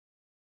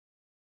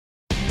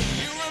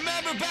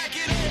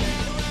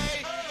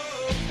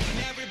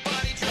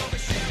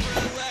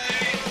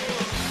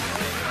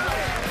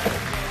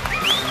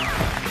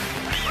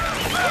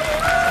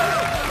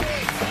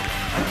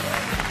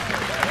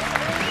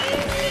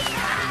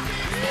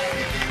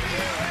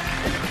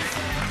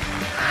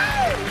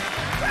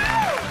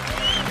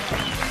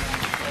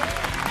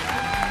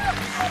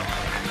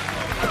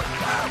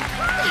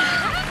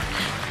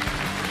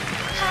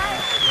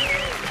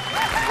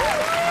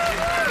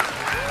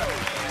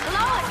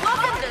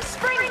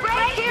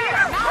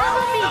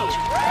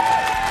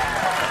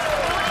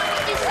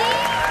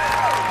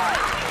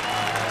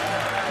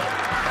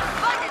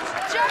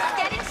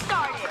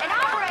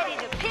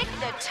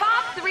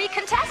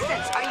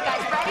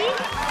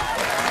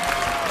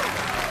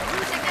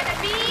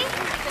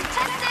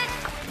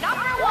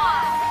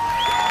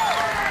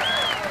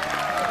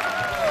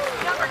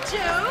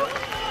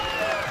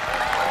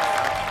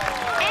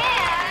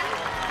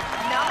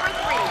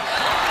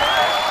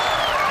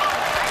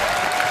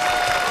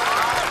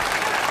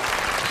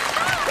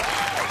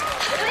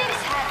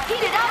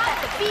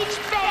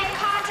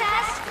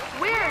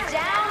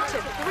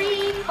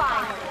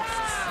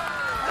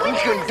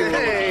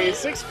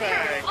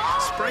six-pack.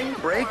 Spring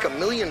break, a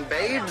million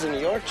babes, and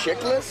you're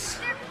chickless?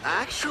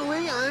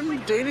 Actually,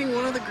 I'm dating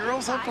one of the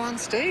girls up on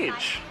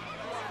stage.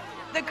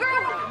 The girl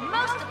with the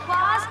most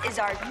applause is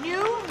our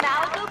new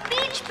Malibu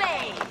Beach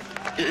babe.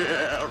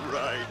 Yeah,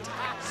 right.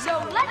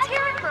 So let's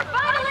hear it for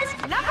finalist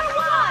number 1.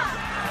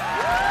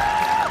 Woo!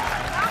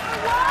 Number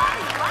 1,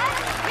 let's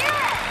hear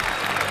it.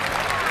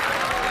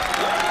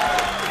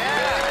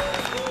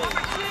 Yeah.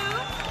 Number 2.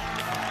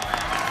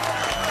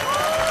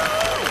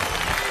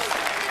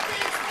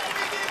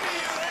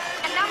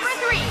 And number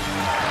 3.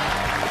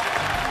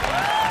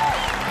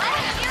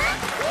 Let's hear it.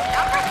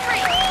 Number 3.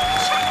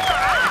 Check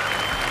her out.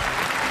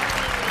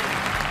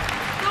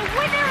 The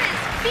winner is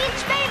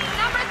Beach Babe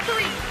number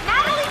 3,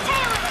 Natalie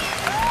Taylor.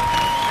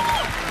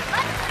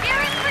 Let's hear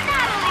it for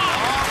Natalie.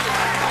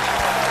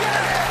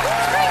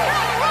 Spring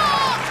Break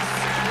rocks!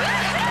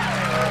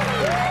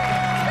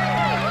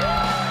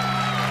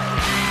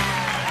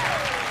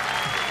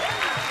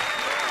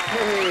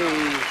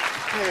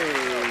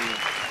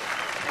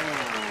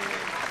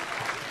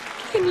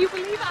 Can you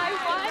believe I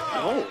won?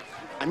 Oh,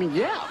 I mean,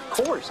 yeah, of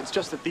course. It's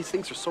just that these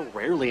things are so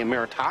rarely a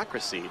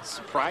meritocracy. It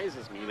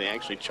surprises me they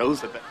actually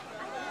chose it.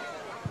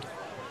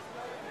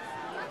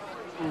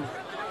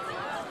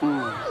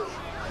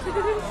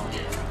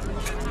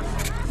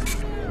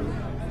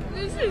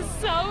 This is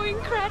so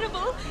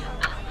incredible.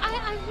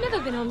 I've never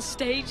been on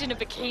stage in a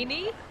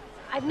bikini.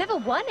 I've never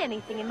won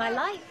anything in my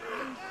life.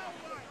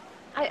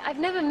 I've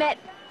never met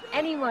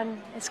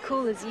anyone as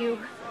cool as you.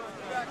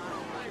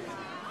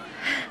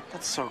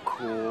 That's so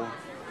cool.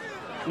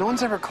 No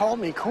one's ever called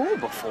me cool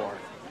before.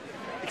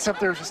 Except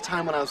there was this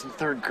time when I was in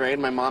 3rd grade,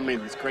 my mom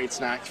made these great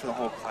snacks for the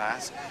whole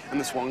class. And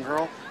this one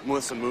girl,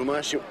 Melissa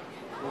Muma, she...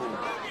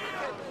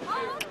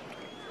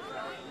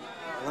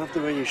 I love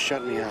the way you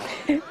shut me up.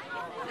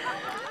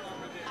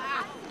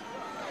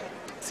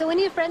 So when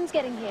are your friends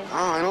getting here?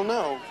 Oh, I don't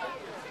know.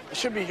 I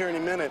should be here in a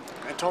minute.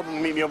 I told them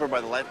to meet me over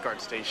by the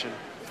lifeguard station.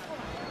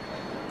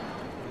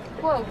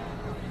 Whoa.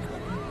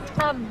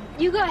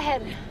 You go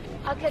ahead.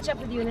 I'll catch up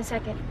with you in a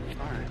second.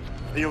 All right.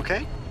 Are you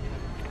okay?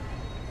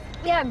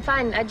 Yeah, I'm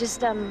fine. I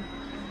just,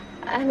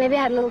 maybe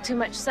I had a little too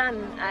much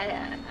sun.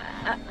 I'm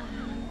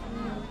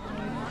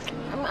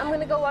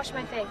gonna go wash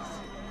my face.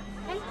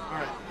 Okay? All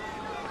right.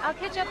 I'll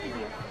catch up with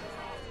you.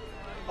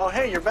 Oh,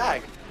 hey, your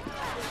bag.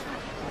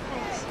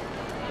 Thanks.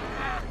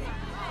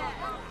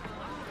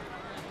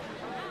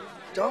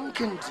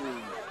 Duncan,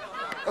 dude.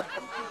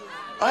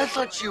 I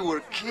thought you were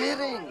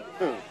kidding.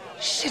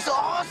 She's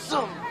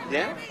awesome.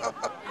 Yeah?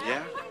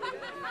 Yeah?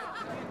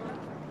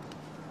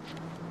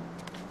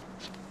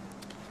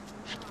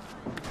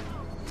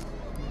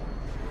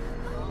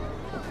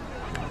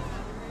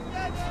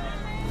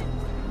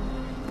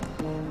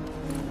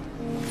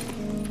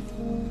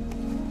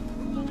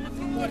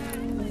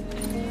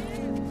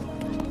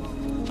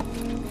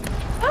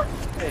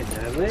 Hey,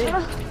 Natalie.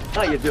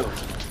 How you doing?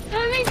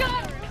 Let me go.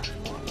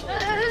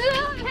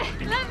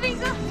 Let me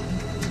go.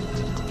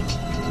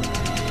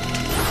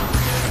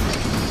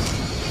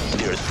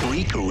 They're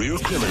 3 career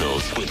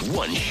criminals with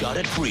 1 shot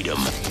at freedom.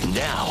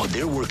 Now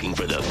they're working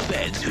for the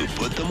feds who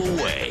put them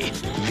away.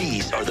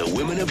 These are the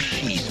women of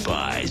She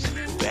Spies.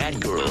 Bad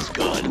girls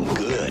gone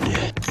good.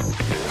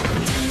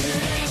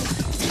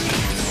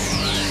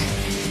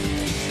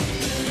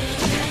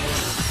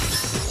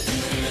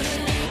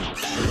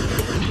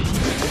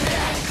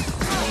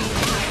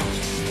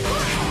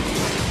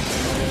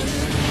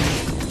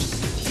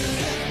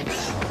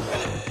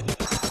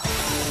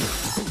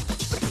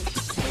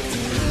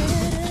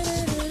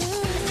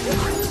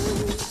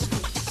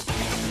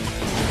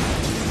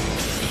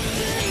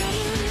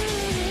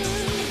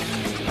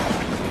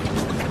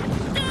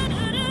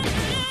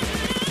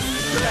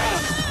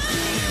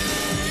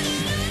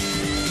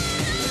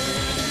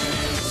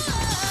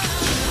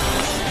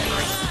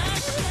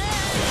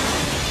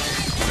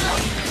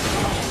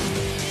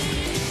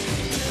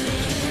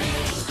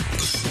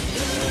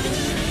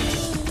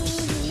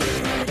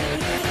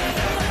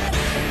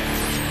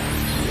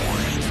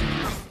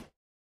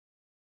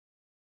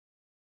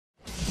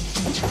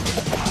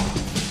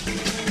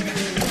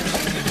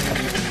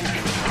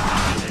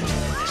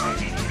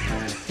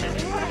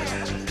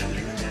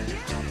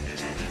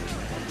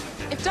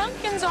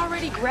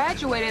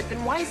 Graduated,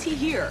 then why is he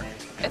here?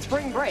 It's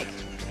spring break.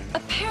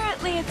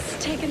 Apparently it's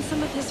taken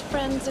some of his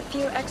friends a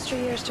few extra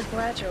years to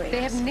graduate.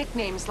 They have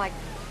nicknames like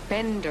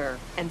Bender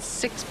and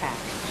Six-Pack.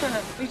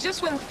 You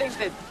just wouldn't think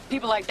that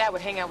people like that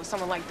would hang out with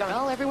someone like Duncan.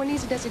 Well, everyone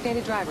needs a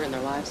designated driver in their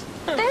lives.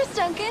 There's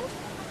Duncan.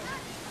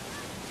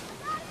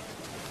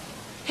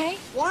 Hey.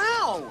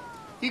 Wow!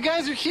 You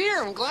guys are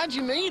here. I'm glad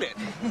you made it.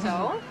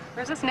 So,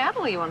 where's this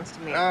Natalie you want us to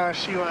meet?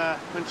 She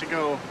went to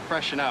go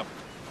freshen up.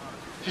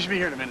 She should be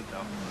here in a minute,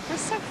 though. We're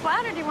so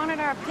flattered he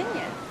wanted our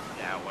opinion.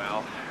 Yeah,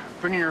 well,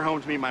 bringing her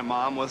home to meet my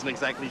mom wasn't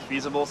exactly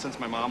feasible since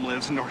my mom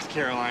lives in North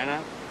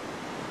Carolina.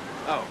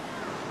 Oh,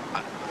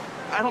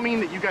 I don't mean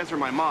that you guys are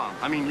my mom.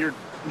 I mean, you're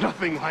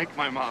nothing like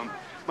my mom.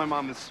 My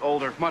mom is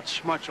older,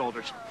 much, much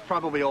older. She's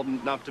probably old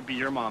enough to be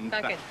your mom.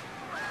 Duncan,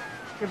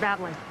 you're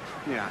babbling.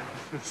 Yeah,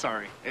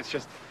 sorry. It's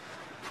just,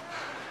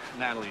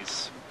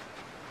 Natalie's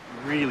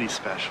really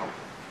special.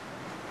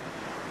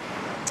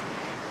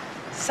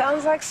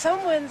 Sounds like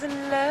someone's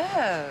in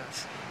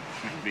love.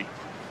 Maybe.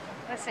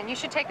 Listen, you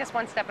should take this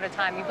one step at a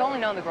time. You've only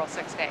known the girl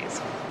 6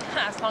 days.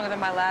 That's longer than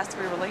my last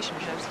 3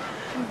 relationships.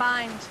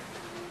 Combined.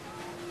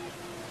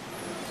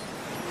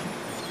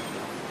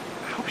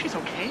 I hope she's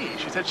okay.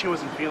 She said she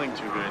wasn't feeling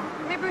too good.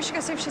 Maybe we should go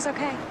see if she's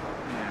okay.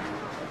 Yeah.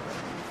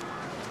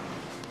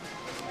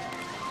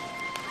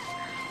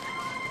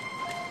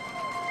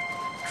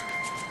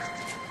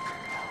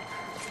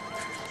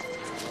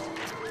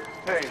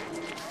 Hey,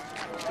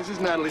 this is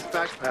Natalie's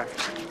backpack.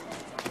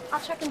 I'll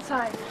check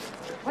inside.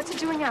 What's it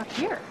doing out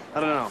here? I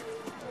don't know.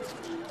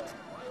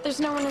 There's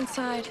no one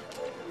inside.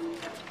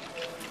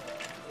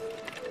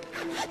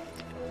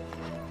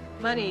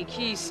 Money,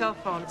 keys, cell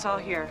phone, it's all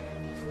here.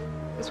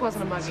 This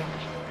wasn't a mugging.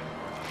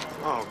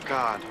 Oh,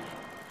 God.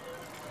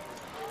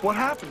 What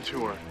happened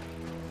to her?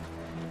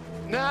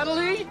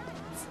 Natalie?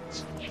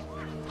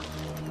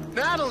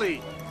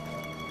 Natalie!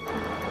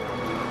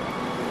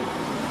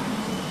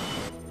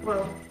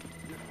 Well,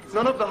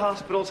 none of the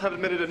hospitals have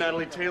admitted a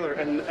Natalie Taylor,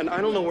 and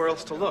I don't know where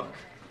else to look.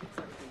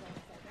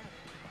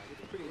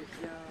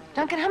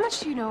 Duncan, how much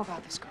do you know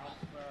about this girl?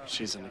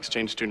 She's an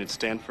exchange student at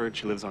Stanford.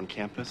 She lives on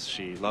campus.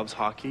 She loves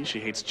hockey. She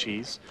hates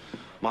cheese.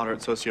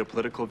 Moderate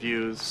socio-political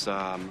views.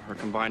 Her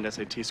combined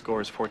SAT score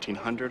is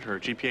 1,400. Her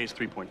GPA is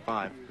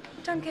 3.5.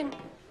 Duncan,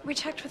 we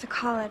checked with the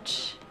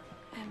college,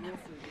 and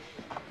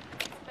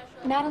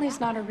Natalie's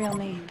not her real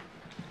name.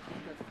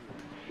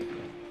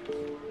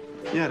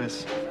 Yeah, it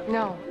is.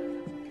 No,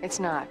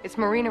 it's not. It's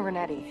Marina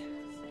Renetti.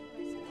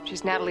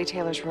 She's Natalie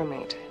Taylor's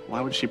roommate.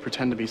 Why would she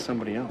pretend to be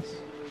somebody else?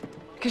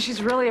 Because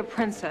she's really a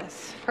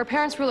princess. Her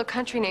parents rule a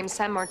country named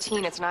San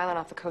Martin. It's an island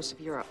off the coast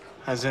of Europe.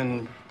 As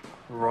in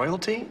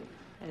royalty?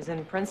 As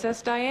in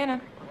Princess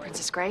Diana.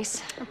 Princess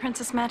Grace. Or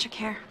Princess Magic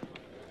Hair.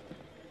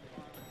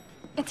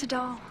 It's a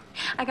doll.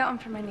 I got one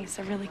for my niece.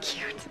 They're really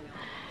cute.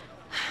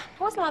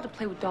 I wasn't allowed to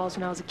play with dolls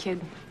when I was a kid.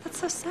 That's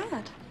so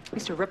sad. I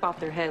used to rip off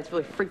their heads.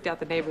 Really freaked out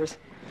the neighbors.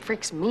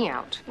 Freaks me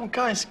out. Well,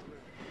 guys,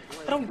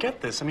 I don't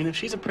get this. I mean, if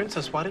she's a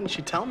princess, why didn't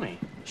she tell me?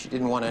 She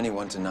didn't want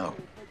anyone to know.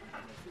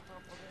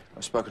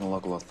 I've spoken to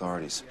local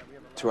authorities.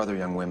 2 other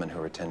young women who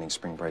were attending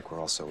spring break were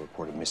also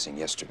reported missing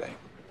yesterday.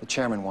 The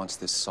chairman wants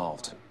this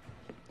solved.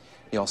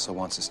 He also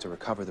wants us to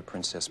recover the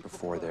princess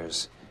before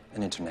there's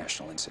an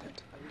international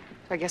incident.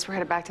 I guess we're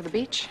headed back to the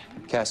beach.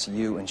 Cassie,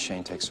 you and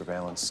Shane take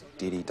surveillance.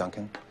 Dee,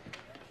 Duncan,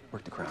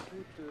 work the crowd.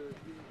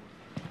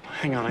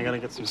 Hang on, I gotta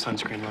get some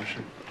sunscreen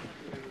lotion.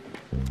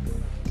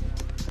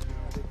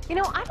 You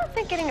know, I don't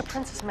think getting a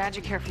Princess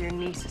Magic Hair for your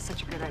niece is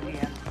such a good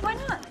idea. Why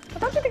not? But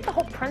don't you think the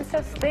whole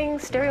princess thing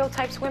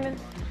stereotypes women?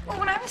 Well,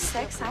 when I was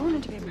 6, I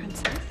wanted to be a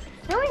princess.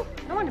 Really?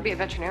 I wanted to be a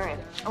veterinarian.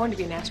 I wanted to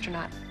be an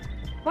astronaut.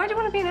 Why do you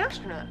want to be an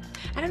astronaut?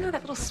 I don't know,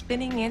 that little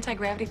spinning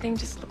anti-gravity thing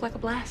just looked like a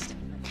blast.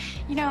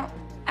 You know,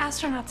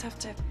 astronauts have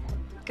to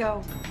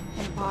go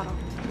in a bottle.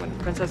 When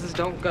princesses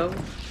don't go.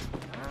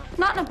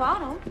 Not in a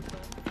bottle.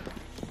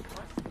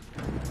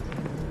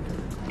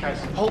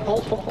 Guys, hold.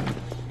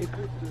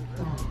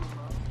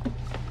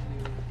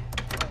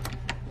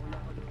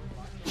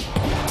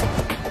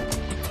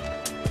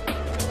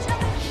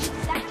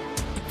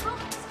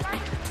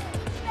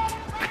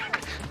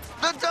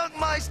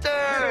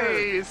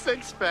 Hey,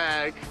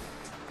 six-pack.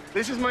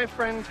 This is my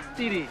friend,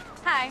 Dee.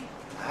 Hi.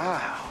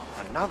 Wow,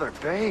 another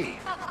babe.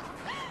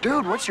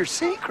 Dude, what's your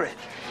secret?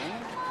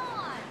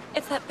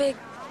 It's that big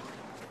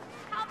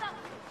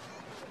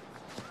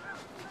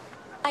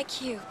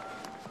IQ.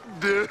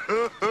 Dude.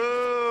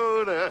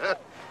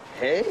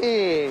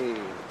 Hey.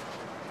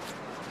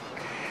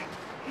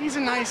 He's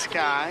a nice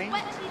guy.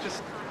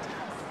 Just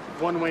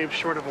one wave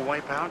short of a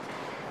wipeout.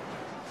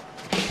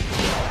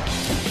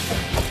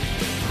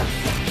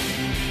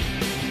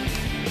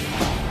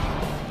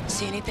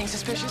 See anything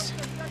suspicious?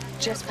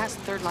 Just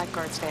past the 3rd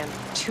lifeguard stand.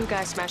 2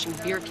 guys smashing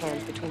beer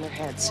cans between their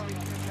heads.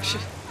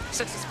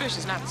 Such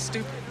suspicious, not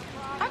stupid.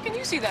 How can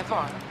you see that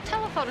far?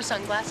 Telephoto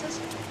sunglasses.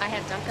 I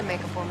had Duncan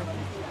make them for me.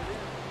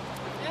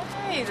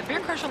 Hey, the beer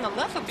crush on the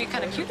left would be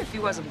kind of cute if he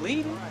wasn't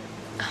bleeding.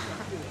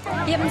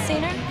 You haven't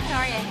seen her?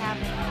 Sorry, I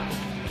haven't.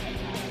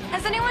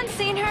 Has anyone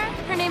seen her?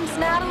 Her name's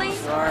Natalie.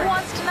 Sorry. Who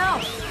wants to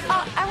know?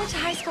 I went to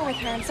high school with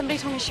her, and somebody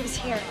told me she was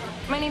here.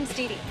 My name's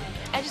Dee.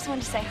 I just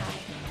wanted to say hi.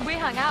 We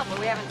hung out, but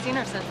we haven't seen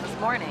her since this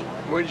morning.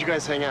 Where did you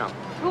guys hang out?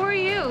 Who are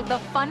you, the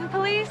fun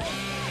police?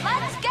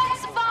 Let's get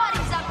some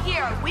bodies up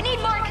here. We need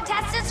more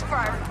contestants for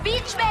our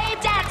Beach Babe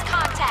Dance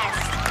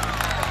Contest.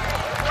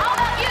 How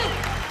about you?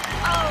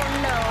 Oh,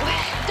 no.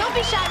 Don't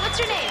be shy. What's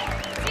your name?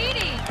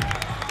 Dee.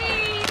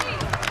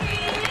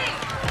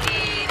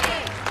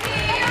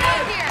 Get her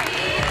out here.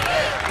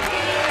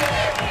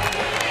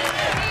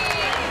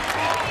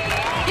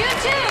 You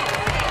too.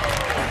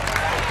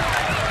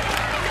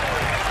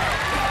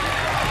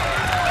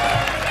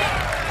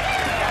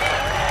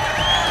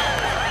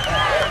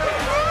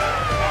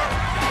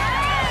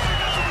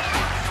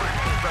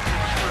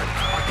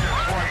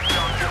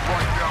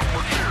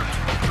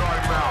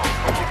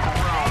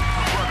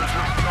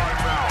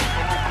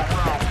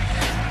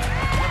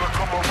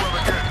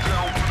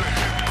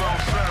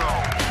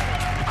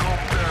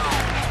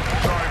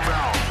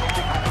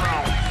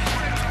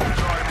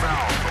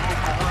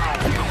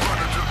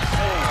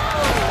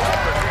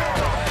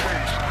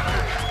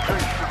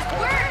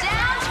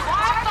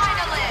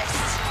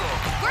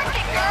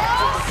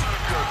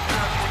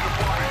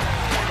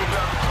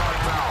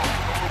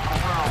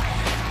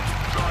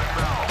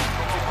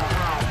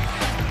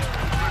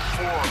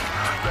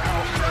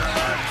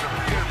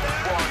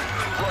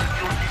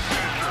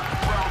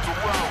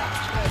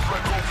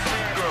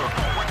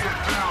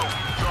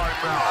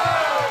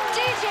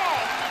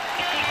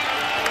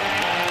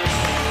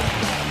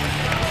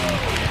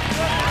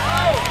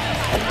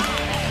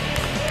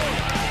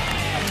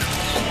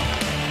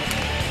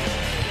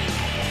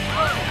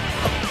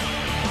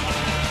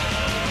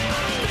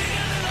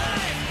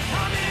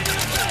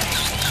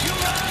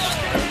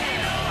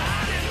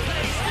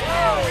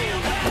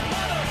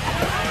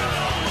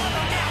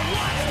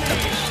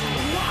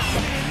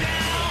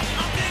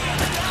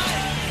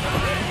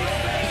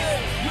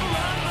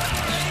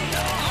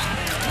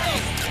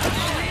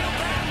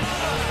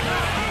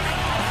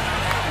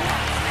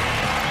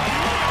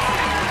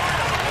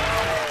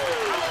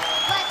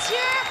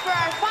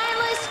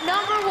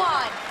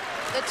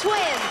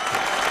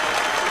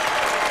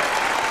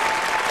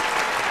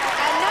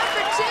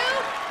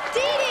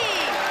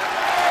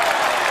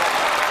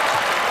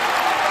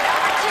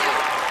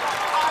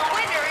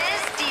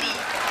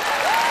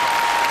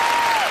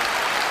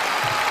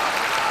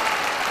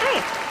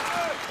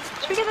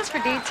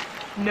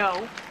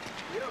 No.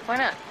 Why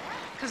not?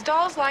 Because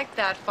dolls like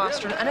that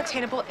foster an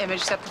unattainable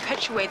image that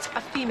perpetuates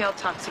a female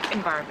toxic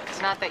environment.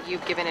 Not that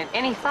you've given it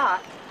any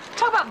thought.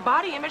 Talk about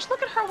body image.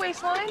 Look at her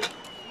waistline.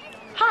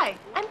 Hi,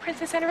 I'm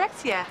Princess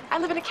Anorexia. I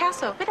live in a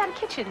castle without a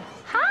kitchen.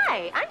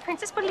 Hi, I'm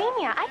Princess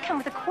Bulimia. I come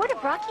with a quart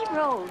of Rocky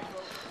Road.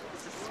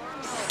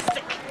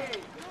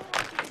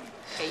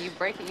 Hey, you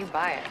break it, you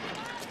buy it.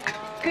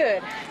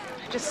 Good.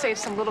 Just save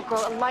some little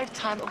girl a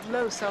lifetime of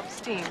low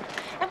self-esteem.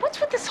 And what's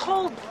with this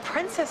whole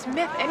princess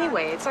myth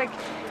anyway? It's like,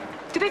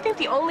 do they think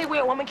the only way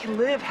a woman can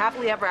live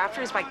happily ever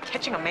after is by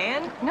catching a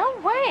man? No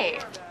way.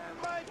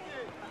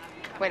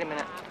 Wait a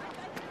minute.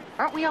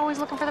 Aren't we always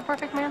looking for the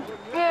perfect man?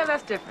 Yeah,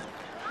 that's different.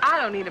 I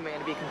don't need a man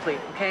to be complete,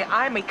 okay?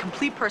 I'm a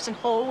complete person,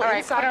 whole, all right,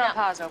 inside put it on out.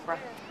 pause, Oprah.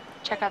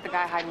 Check out the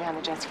guy hiding behind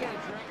the jet ski.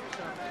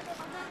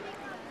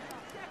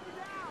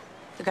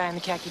 The guy in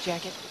the khaki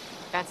jacket.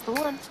 That's the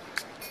one.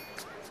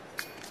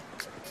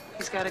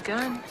 He's got a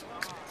gun.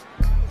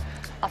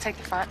 I'll take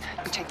the front,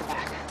 you take the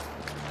back.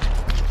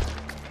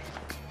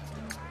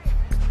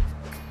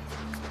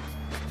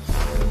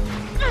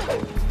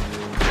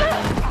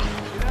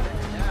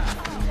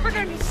 We're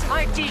gonna need some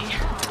ID.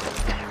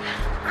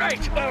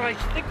 Right, well, I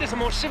think there's a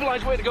more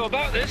civilized way to go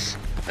about this.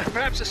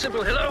 Perhaps a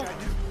simple hello.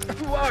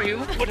 Who are you?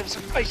 Would have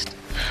sufficed.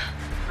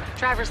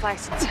 Driver's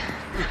license.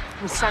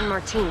 From San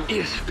Martin.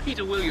 Yes,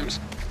 Peter Williams.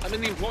 I'm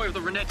in the employ of the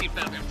Renetti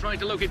family. I'm trying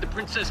to locate the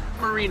Princess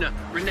Marina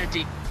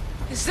Renetti.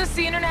 Is this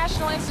the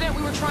international incident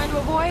we were trying to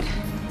avoid?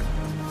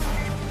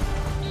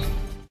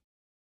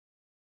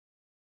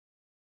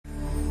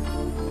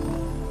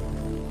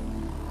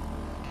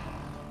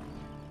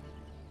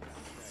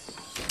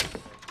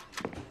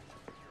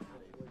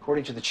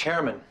 According to the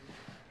chairman,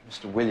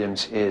 Mr.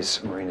 Williams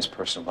is Marina's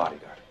personal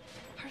bodyguard.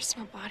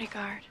 Personal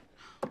bodyguard.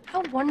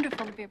 How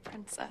wonderful to be a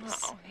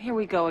princess. Oh, here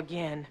we go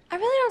again. I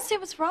really don't see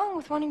what's wrong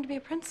with wanting to be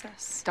a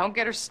princess. Don't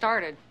get her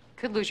started.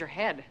 Could lose your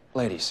head.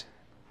 Ladies.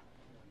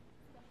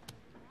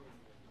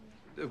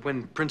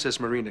 When Princess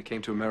Marina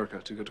came to America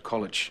to go to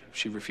college,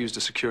 she refused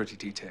a security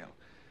detail.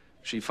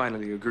 She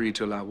finally agreed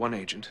to allow one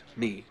agent,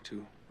 me,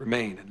 to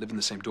remain and live in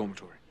the same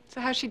dormitory. So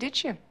how she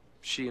ditch you?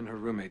 She and her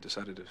roommate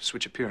decided to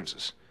switch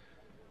appearances.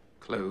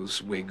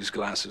 Clothes, wigs,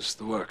 glasses,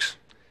 the works.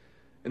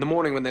 In the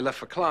morning when they left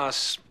for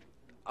class,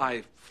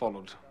 I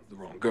followed the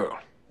wrong girl.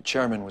 The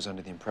chairman was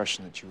under the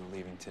impression that you were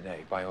leaving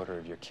today by order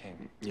of your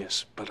king.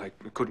 Yes, but I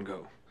couldn't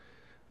go.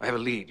 I have a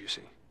lead, you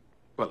see.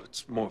 Well,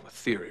 it's more of a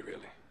theory,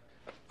 really.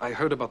 I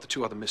heard about the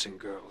two other missing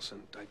girls,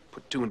 and I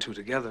put two and two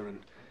together, and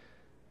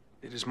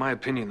it is my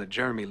opinion that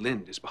Jeremy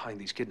Lind is behind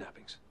these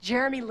kidnappings.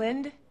 Jeremy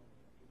Lind?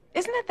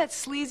 Isn't that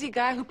sleazy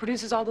guy who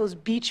produces all those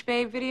Beach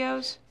Babe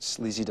videos?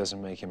 Sleazy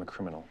doesn't make him a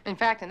criminal. In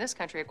fact, in this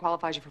country, it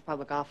qualifies you for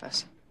public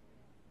office.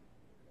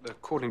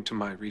 According to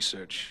my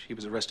research, he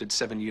was arrested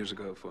 7 years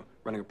ago for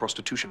running a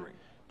prostitution ring.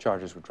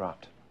 Charges were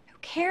dropped. Who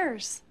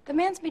cares? The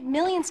man's made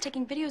millions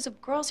taking videos of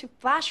girls who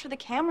flash for the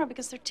camera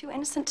because they're too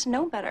innocent to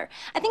know better.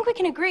 I think we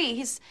can agree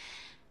he's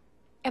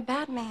a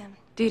bad man.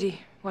 Dee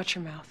Dee, watch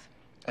your mouth.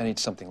 I need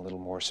something a little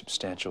more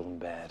substantial than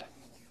bad.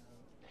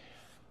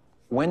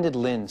 When did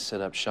Lynn set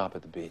up shop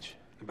at the beach?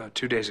 About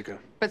 2 days ago.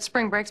 But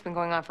spring break's been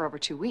going on for over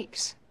 2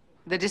 weeks.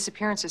 The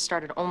disappearances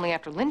started only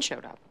after Lynn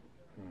showed up.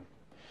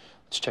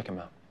 Let's check him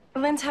out.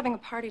 Lynn's having a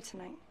party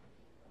tonight.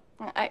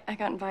 I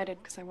got invited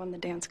because I won the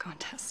dance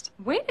contest.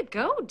 Way to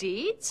go,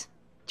 Deeds.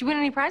 Did you win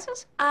any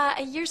prizes?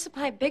 A year's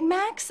supply of Big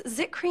Macs,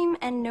 Zit Cream,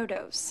 and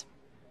No-Dos.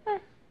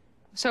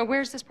 So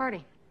where's this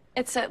party?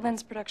 It's at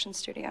Lynn's production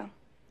studio.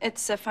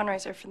 It's a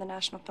fundraiser for the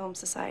National Film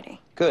Society.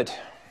 Good.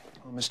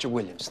 Well, Mr.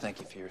 Williams, thank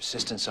you for your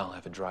assistance. I'll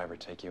have a driver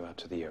take you out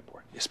to the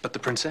airport. Yes, but the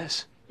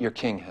princess? Your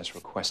king has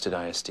requested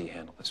ISD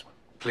handle this one.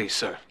 Please,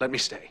 sir, let me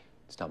stay.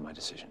 It's not my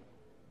decision.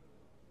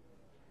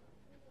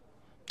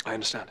 I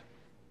understand.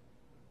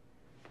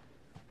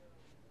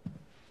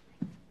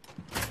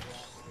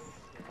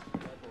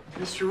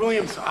 Mr.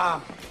 Williams,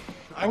 I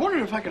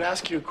wondered if I could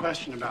ask you a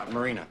question about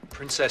Marina.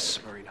 Princess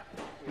Marina.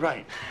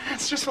 Right.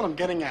 That's just what I'm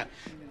getting at.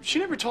 She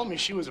never told me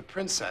she was a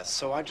princess,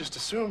 so I just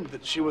assumed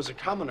that she was a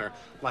commoner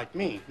like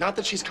me. Not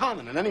that she's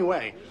common in any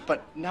way,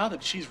 but now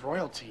that she's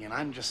royalty and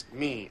I'm just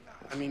me,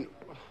 I mean,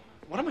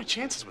 what are my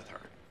chances with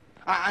her?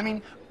 I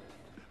mean,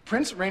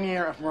 Prince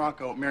Rainier of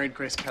Morocco married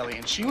Grace Kelly,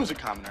 and she was a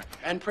commoner.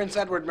 And Prince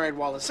Edward married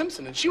Wallace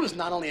Simpson, and she was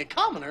not only a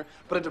commoner,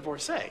 but a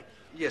divorcee.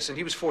 Yes, and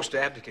he was forced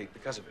to abdicate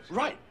because of it.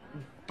 Right.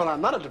 But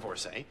I'm not a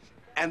divorcee.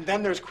 And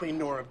then there's Queen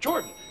Nora of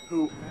Jordan,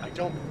 who, I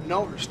don't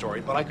know her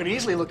story, but I could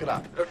easily look it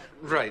up.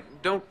 Right.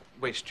 Don't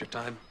waste your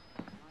time.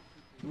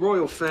 The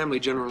royal family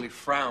generally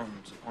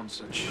frowns upon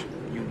such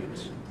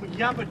unions.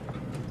 Yeah, but...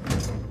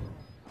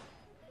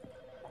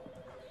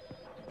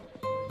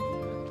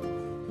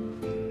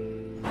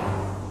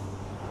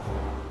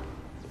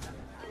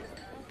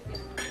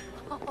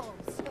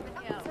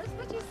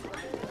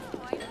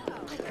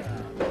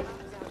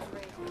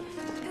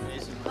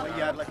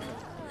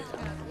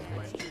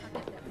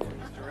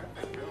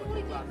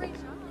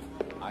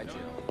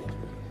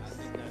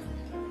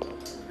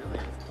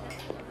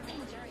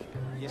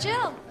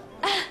 Jill!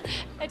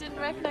 I didn't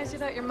recognize you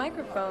without your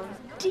microphone.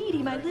 Dee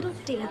Dee, my little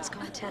dance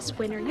contest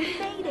winner. You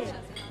made it.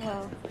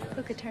 Well,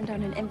 who could turn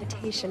down an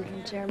invitation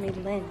from Jeremy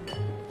Lin?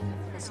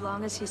 As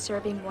long as he's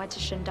serving moi to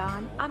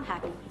Shandon, I'm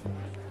happy.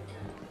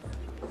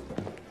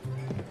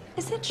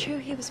 Is it true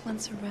he was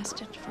once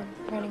arrested for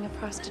running a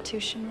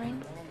prostitution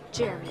ring?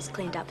 Jeremy's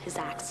cleaned up his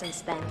act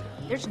since then.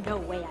 There's no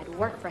way I'd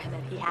work for him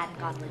if he hadn't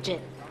gone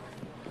legit.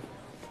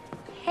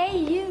 Hey,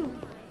 you.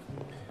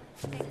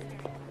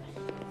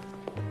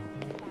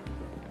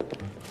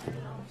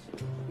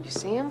 You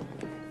see him?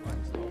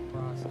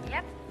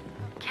 Yep.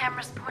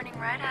 Camera's pointing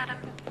right at him.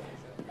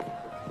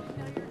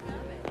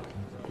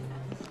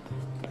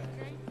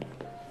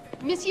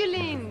 Monsieur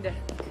Linde,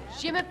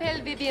 je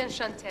m'appelle Vivienne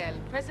Chantel,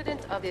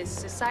 president of the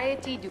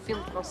Société du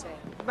Film Français.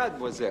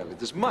 Mademoiselle,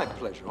 it is my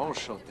pleasure.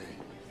 Enchanté.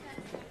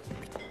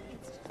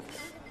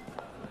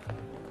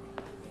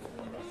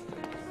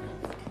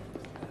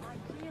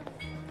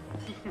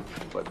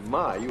 But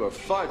Ma, you are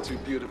far too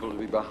beautiful to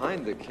be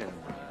behind the camera.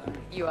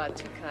 You are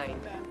too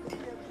kind.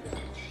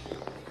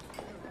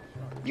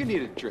 You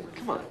need a drink.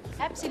 Come on.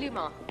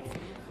 Absolument.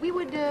 We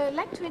would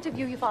like to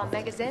interview you for our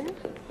magazine.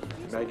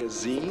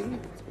 Magazine?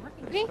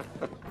 Oui.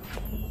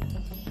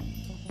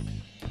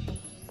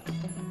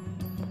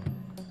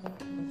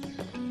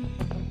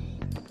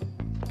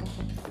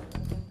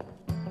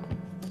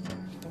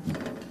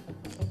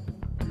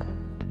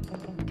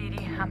 Dee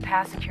Dee, I'm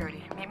past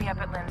security. Meet me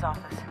up at Lynn's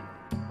office.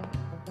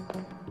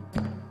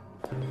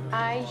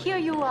 I hear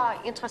you are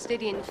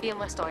interested in film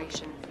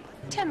restoration.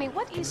 Tell me,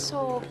 what is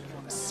so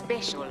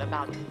special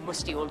about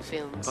musty old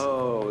films?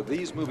 Oh,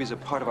 these movies are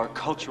part of our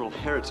cultural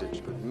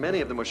heritage, but many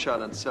of them were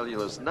shot on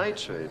cellulose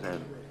nitrate,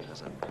 and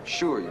as I'm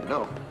sure you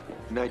know,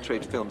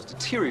 nitrate films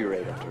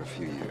deteriorate after a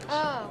few years.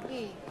 Ah,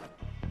 oui.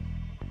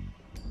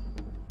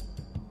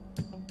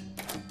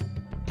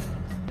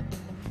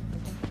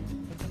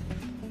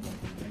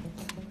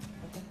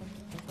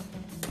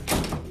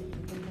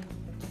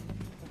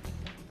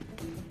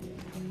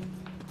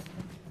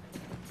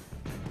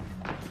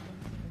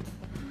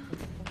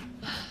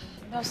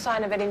 No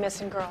sign of any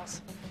missing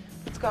girls.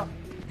 Let's go.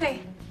 Hey,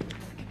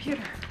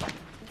 computer.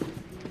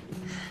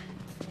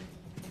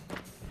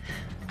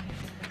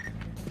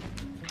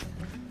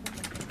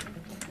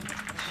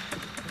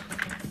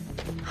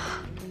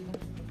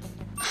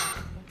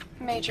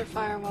 Major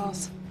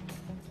firewalls.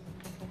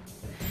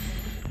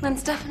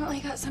 Lynn's definitely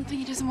got something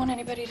he doesn't want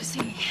anybody to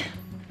see.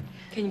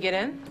 Can you get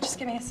in? Just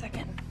give me a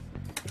second.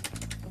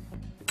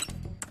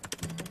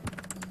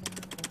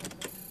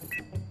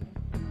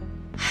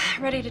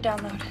 Ready to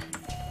download.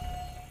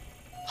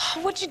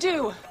 What'd you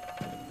do?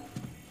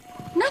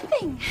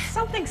 Nothing.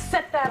 Something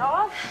set that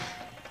off.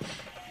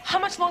 How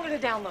much longer to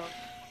download?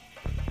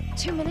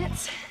 2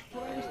 minutes.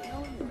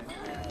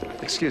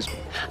 Excuse me.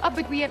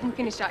 But we haven't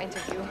finished our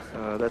interview.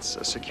 That's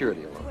a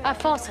security alarm. A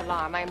false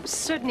alarm. I'm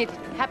certain it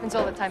happens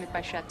all the time at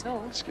my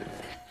chateau. Excuse me.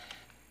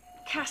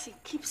 Cassie,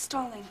 keep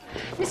stalling.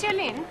 Monsieur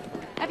Lin,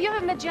 have you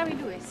ever met Jerry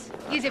Lewis?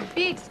 He's a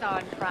big star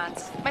in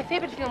France. My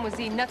favorite film was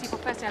The Nutty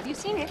Professor. Have you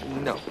seen it?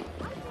 No.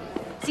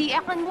 The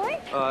Errand Boy?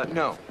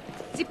 No.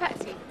 The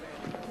Patsy.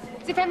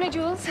 The Family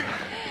Jewels.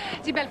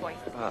 The Bellboy.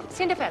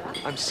 Cinderella.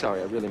 I'm sorry,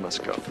 I really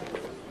must go.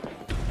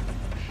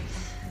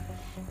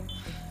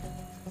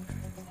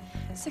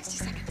 60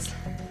 seconds.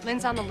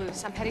 Lynn's on the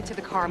loose. I'm heading to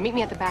the car. Meet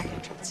me at the back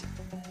entrance.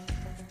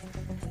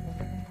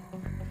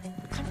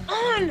 Come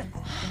on!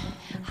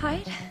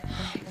 Hide?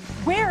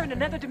 Where? In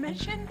another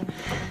dimension?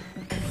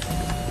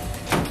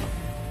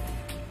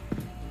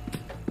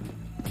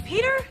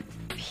 Peter?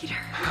 Peter.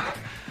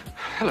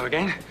 Hello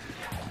again.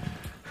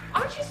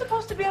 Aren't you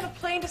supposed to be on a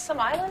plane to some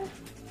island?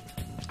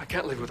 I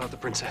can't live without the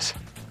princess.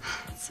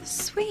 It's so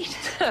sweet.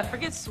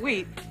 Forget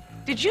sweet.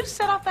 Did you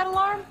set off that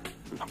alarm?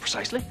 Not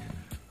precisely.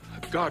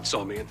 A guard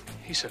saw me and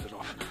he set it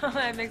off.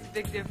 That makes a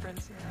big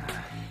difference.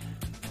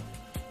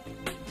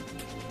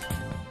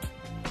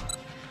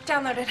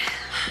 Downloaded.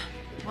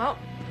 Well,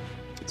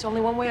 it's only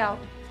one way out.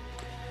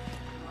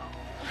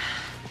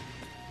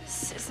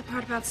 This is the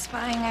part about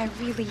spying I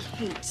really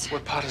hate.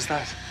 What part is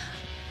that?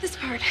 This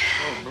part.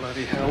 Oh,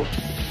 bloody hell.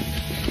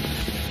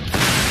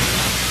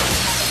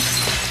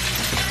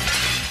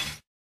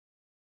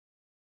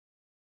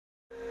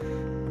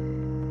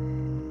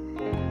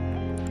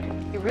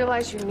 You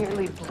realize you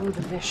nearly blew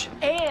the mission.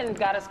 And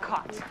got us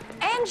caught.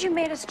 And you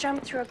made us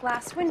jump through a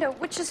glass window,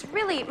 which is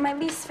really my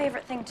least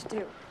favorite thing to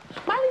do.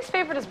 My least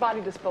favorite is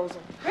body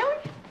disposal. Really?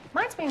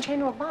 Mine's being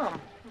chained to a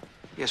bomb.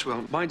 Yes,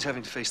 well, mine's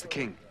having to face the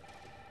king.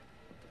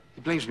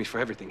 He blames me for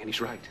everything, and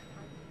he's right.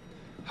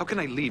 How can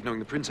I leave knowing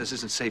the princess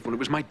isn't safe when it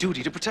was my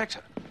duty to protect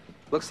her?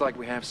 Looks like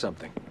we have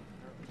something.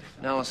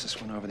 Analysis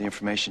went over the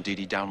information Dee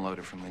Dee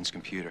downloaded from Lynn's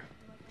computer.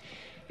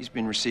 He's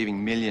been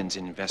receiving millions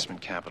in investment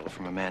capital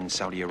from a man in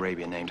Saudi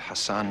Arabia named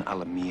Hassan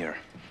Al-Amir.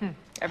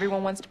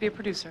 Everyone wants to be a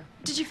producer.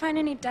 Did you find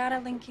any data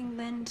linking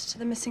Lynn to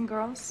the missing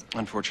girls?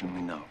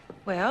 Unfortunately, no.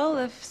 Well,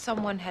 if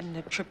someone hadn't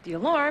have tripped the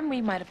alarm,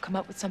 we might have come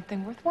up with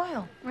something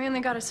worthwhile. We only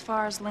got as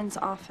far as Lynn's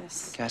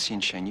office. Cassie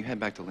and Shane, you head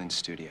back to Lynn's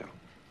studio.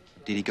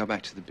 Dee Dee, go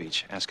back to the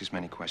beach. Ask as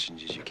many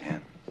questions as you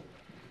can.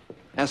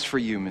 As for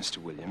you, Mr.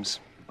 Williams,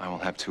 I will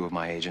have 2 of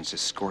my agents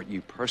escort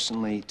you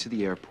personally to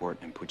the airport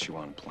and put you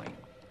on a plane.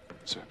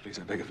 Sir, please,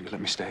 I beg of you, let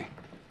me stay.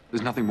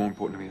 There's nothing more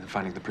important to me than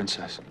finding the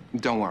princess.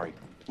 Don't worry.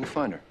 We'll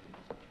find her.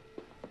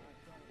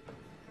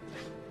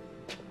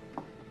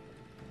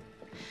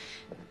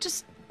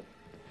 Just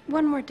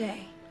one more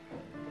day.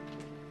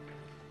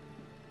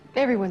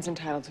 Everyone's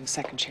entitled to a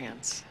second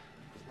chance.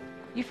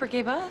 You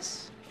forgave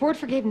us? Ford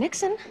forgave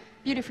Nixon.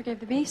 Beauty forgave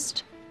the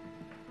Beast.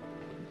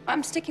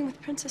 I'm sticking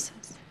with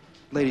princesses.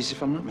 Ladies,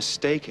 if I'm not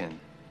mistaken,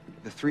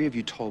 the 3 of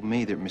you told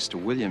me that Mr.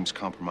 Williams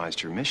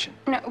compromised your mission.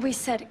 No, we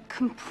said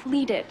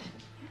completed.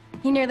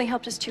 He nearly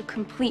helped us to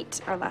complete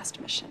our last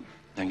mission.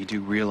 Now, you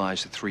do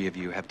realize the 3 of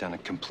you have done a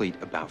complete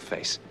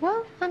about-face.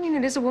 Well, I mean,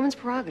 it is a woman's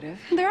prerogative.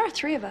 There are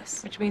 3 of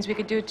us. Which means we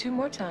could do it 2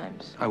 more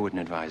times. I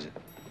wouldn't advise it.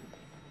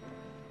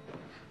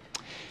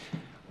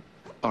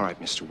 All right,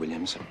 Mr.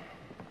 Williams.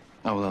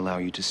 I will allow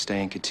you to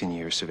stay and continue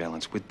your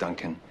surveillance with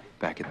Duncan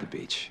back at the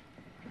beach.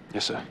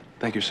 Yes, sir.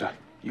 Thank you, sir.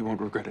 You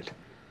won't regret it.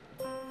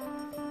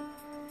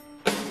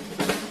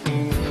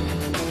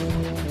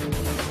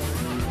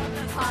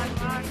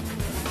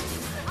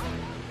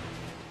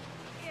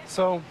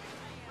 So,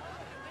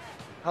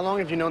 how long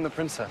have you known the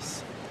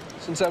princess?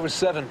 Since I was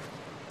 7.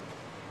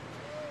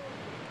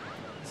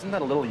 Isn't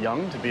that a little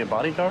young to be a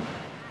bodyguard?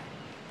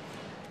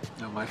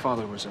 No, my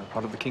father was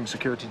part of the king's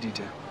security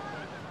detail.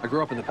 I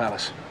grew up in the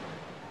palace.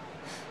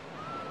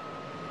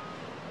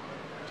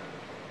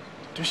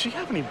 Does she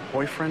have any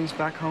boyfriends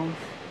back home?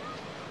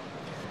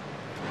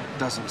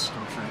 Dozens,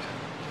 I'm afraid.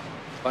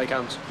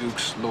 Viscounts,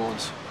 dukes,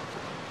 lords.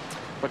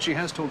 But she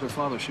has told her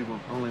father she will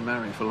only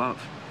marry for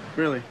love.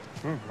 Really?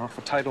 Not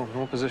for title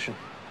nor position.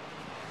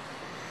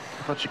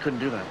 I thought she couldn't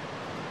do that.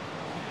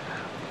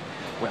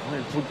 Well,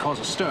 it would cause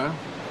a stir,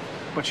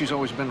 but she's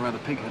always been rather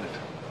pig-headed.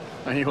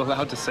 Are you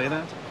allowed to say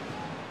that?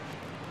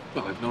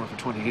 Well, I've known her for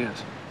 20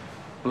 years.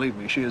 Believe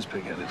me, she is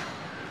pig-headed.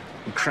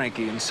 And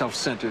cranky and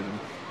self-centered and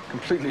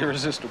completely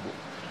irresistible.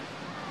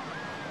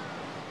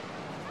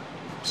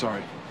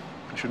 Sorry.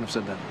 I shouldn't have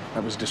said that.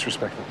 That was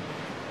disrespectful.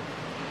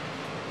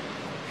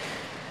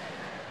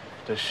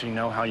 Does she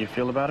know how you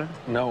feel about her?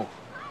 No.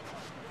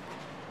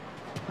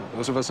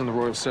 Those of us in the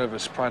royal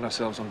service pride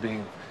ourselves on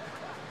being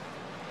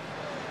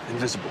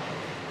invisible.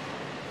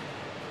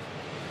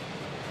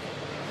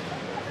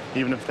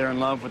 Even if they're in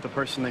love with the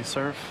person they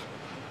serve?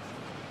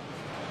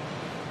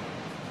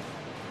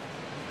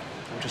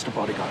 I'm just a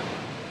bodyguard.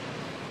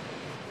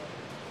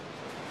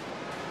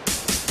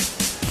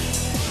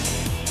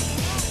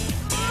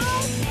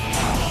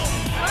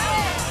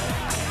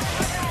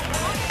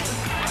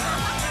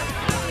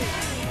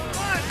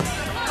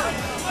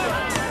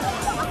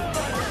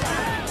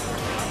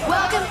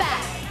 Welcome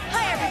back.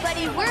 Hi,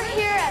 everybody. We're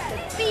here at the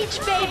Beach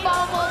Bay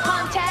Volleyball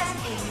Contest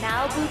in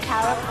Malibu,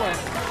 California.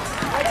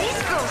 Are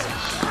these girls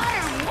hot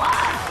or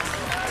what?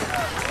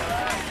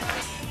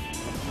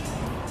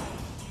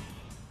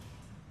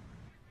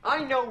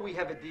 I know we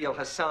have a deal,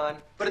 Hassan,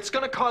 but it's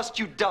gonna cost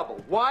you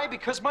double. Why?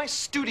 Because my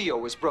studio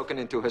was broken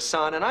into,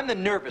 Hassan, and I'm the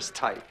nervous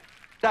type.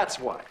 That's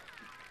why.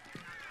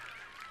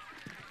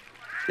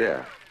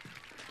 Yeah.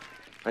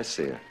 I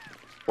see it.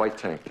 White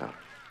tank top.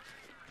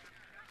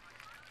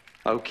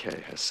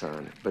 Okay,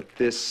 Hassan, but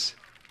this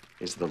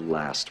is the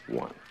last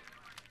one.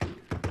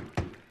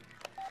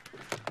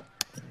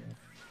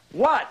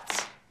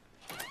 What?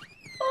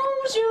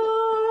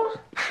 Bonjour.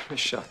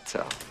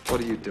 Chantal,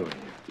 what are you doing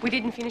here? We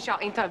didn't finish our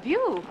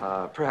interview.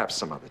 Perhaps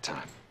some other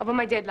time. Oh, but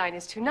my deadline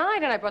is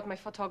tonight, and I brought my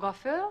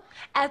photographer.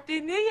 Happy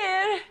New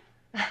Year.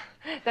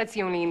 That's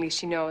the only English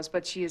she knows,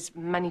 but she is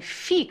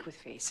magnifique with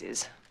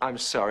faces. I'm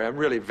sorry, I'm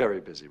really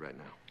very busy right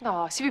now.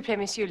 Oh, s'il vous plaît,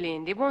 Monsieur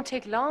Lind. It won't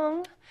take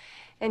long.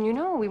 And you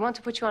know, we want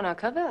to put you on our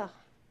cover.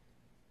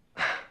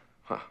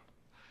 Huh.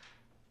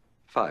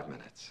 5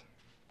 minutes.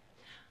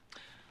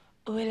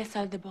 Où est la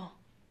salle de bain?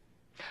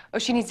 Oh,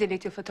 she needs the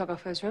little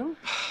photographer's room.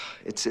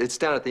 It's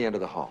down at the end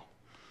of the hall.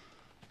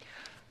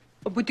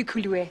 Au bout du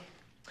couloir.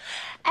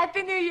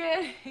 Happy New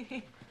Year!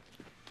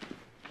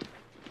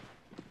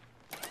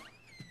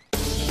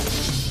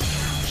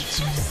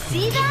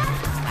 See that?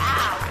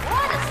 Wow,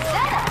 what a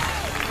setup!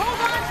 Hold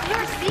on to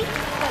your seat,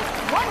 because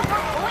one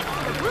more point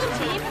for the blue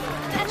team,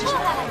 and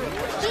we'll have a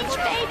Beach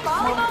Bay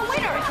volleyball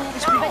winner.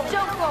 But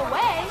don't go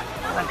away,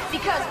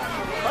 because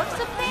from the looks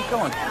of things,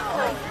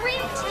 the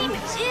green team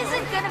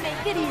isn't gonna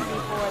make it easy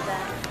for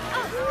them.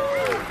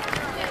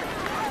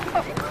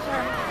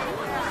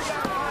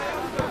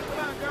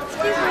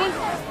 Excuse me.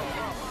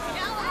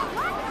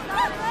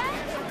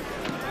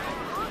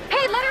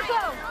 Hey, let her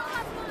go!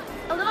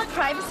 A little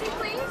privacy,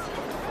 please?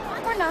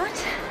 Or not.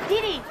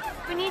 Dee Dee,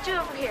 we need you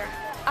over here.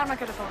 I'm not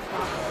gonna phone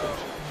call.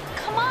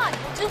 Come on,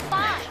 you'll do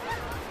fine.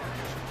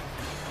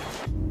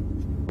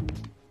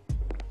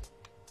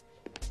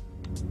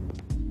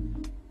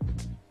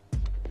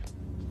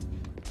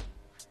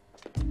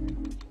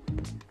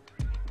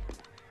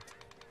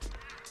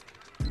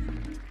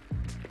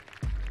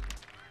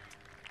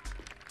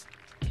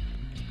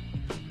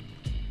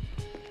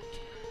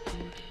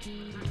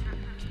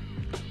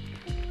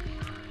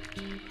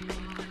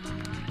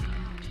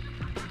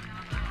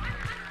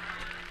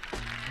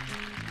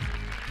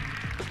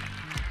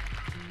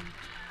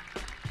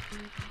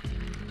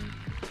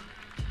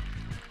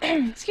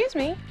 Excuse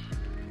me.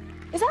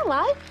 Is that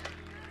live?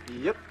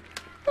 Yep.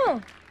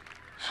 Oh.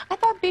 I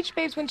thought Beach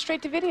Babes went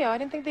straight to video. I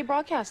didn't think they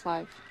broadcast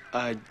live.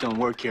 I don't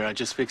work here. I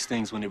just fix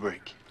things when they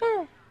break.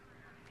 Hmm.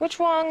 What's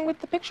wrong with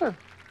the picture?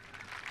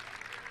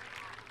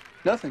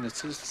 Nothing.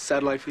 It's just a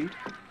satellite feed.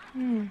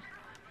 Hmm.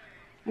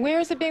 Where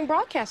is it being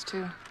broadcast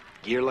to?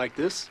 Gear like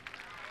this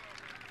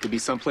could be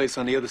someplace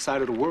on the other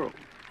side of the world.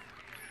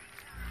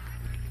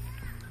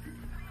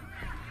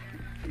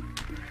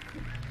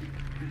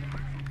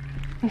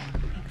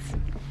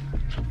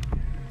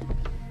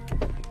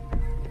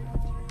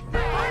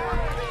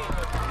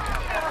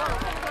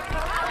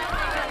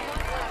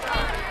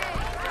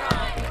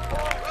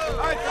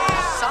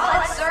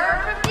 Solid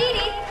serve from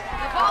Deedra.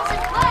 The ball's in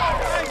play.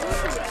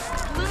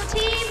 Blue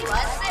team,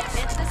 let's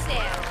admit the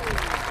stand.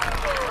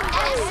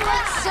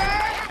 Excellent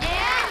serve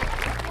and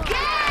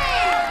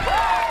game!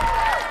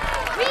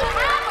 We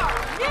have our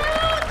new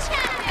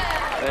champion!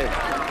 Hey,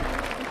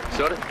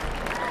 soda?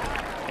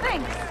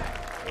 Thanks.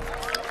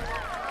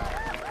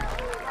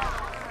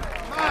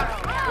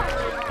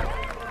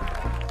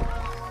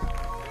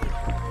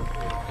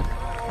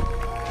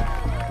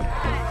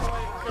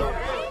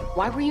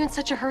 Why were you in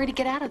such a hurry to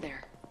get out of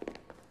there?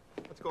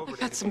 I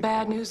got some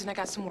bad news and I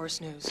got some worse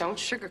news. Don't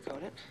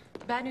sugarcoat it.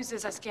 The bad news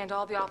is I scanned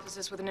all the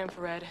offices with an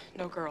infrared.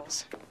 No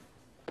girls.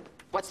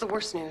 What's the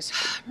worst news?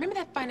 Remember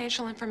that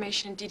financial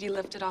information Dee Dee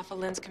lifted off of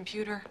Lynn's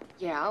computer?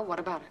 Yeah, what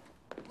about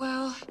it?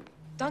 Well,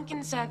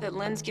 Duncan said that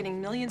Lynn's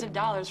getting millions of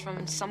dollars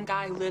from some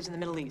guy who lives in the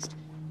Middle East.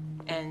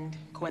 And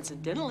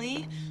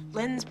coincidentally,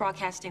 Lynn's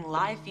broadcasting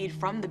live feed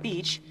from the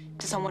beach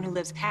to someone who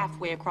lives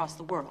halfway across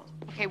the world.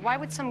 Okay, why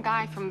would some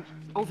guy from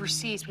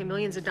overseas pay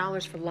millions of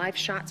dollars for live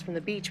shots from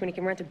the beach when he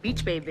can rent a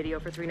Beach Babe video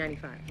for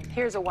 $3.95?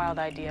 Here's a wild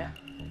idea.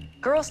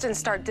 Girls didn't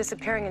start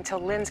disappearing until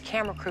Lynn's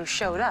camera crew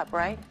showed up,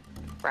 right?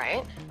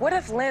 Right. What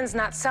if Lynn's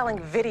not selling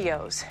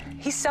videos?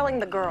 He's selling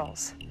the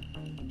girls.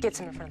 Gets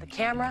them in front of the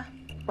camera,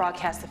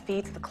 broadcasts the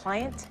feed to the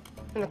client.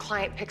 And the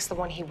client picks the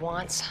one he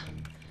wants.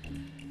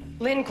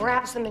 Lynn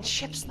grabs them and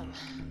ships them.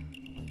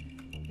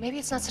 Maybe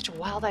it's not such a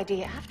wild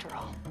idea after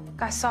all.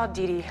 I saw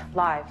Dee Dee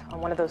live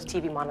on one of those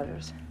TV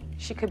monitors.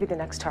 She could be the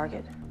next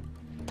target.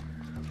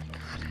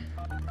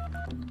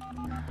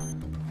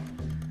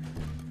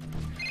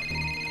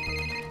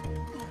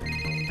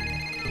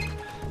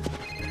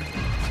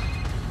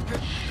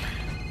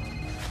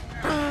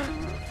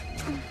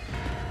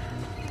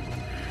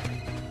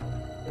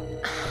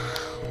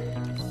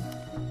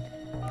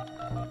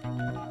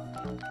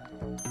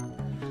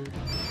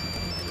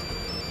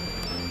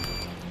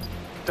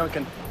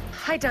 Duncan.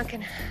 Hi,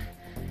 Duncan.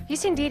 You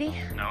seen Dee Dee?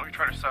 No, you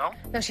trying to sell?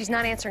 No, she's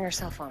not answering her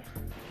cell phone.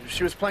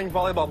 She was playing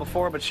volleyball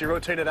before, but she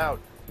rotated out.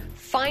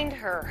 Find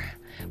her.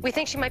 We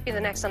think she might be the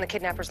next on the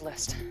kidnappers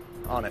list.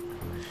 On it.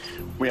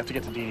 We have to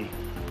get to Dee Dee.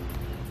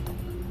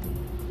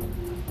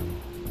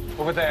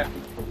 Over there.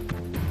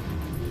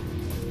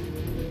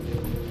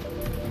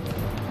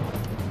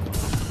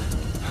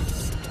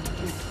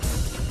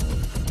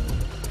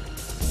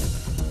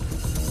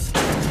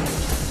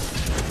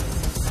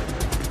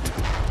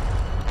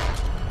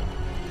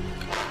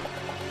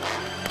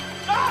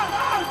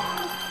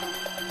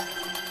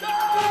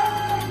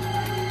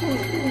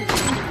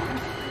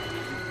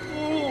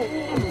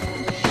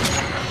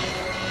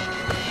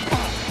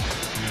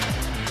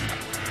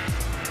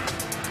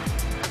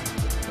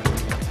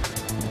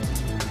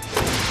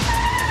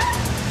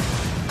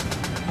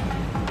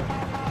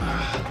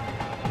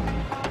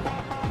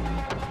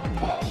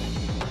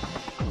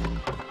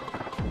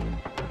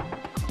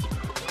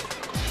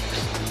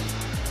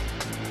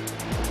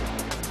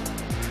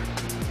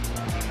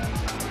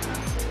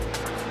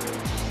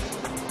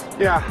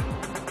 Yeah,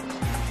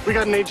 we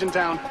got an agent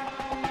down.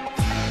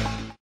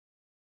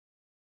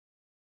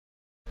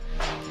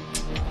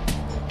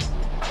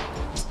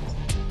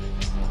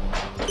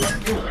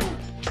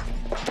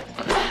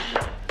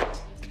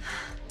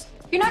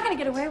 You're not gonna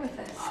get away with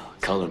this.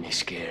 Color me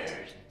scared.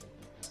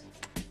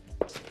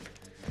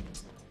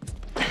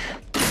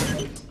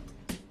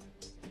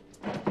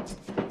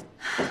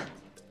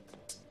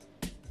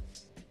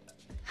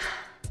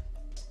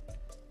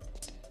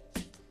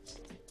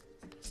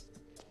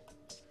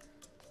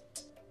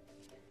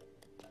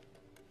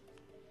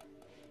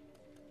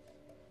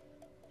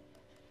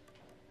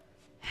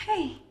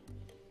 Hey,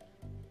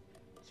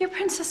 you're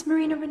Princess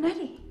Marina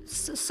Renetti.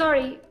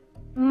 Sorry,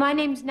 my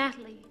name's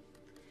Natalie.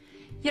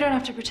 You don't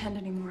have to pretend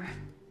anymore.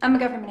 I'm a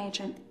government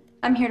agent.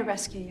 I'm here to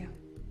rescue you.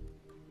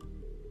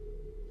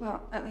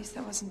 Well, at least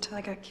that was until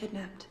I got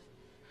kidnapped.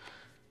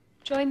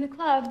 Join the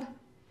club.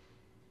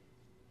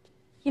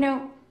 You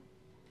know,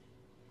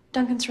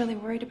 Duncan's really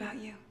worried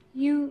about you.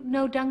 You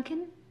know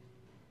Duncan?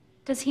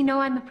 Does he know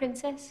I'm a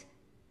princess?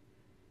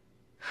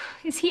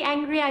 Is he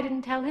angry I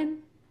didn't tell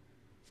him?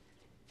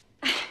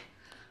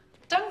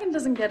 Duncan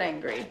doesn't get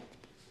angry.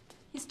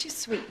 He's too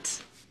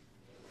sweet.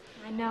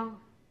 I know.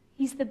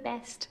 He's the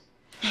best.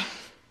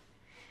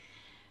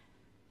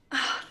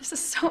 Oh, this is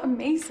so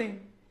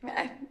amazing.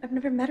 I've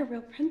never met a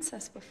real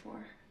princess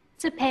before.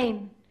 It's a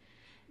pain.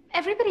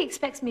 Everybody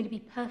expects me to be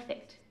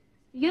perfect.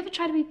 You ever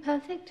try to be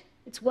perfect?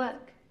 It's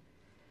work.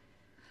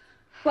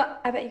 Well,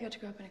 I bet you got to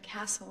grow up in a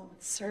castle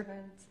with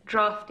servants.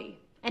 Drafty.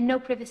 And no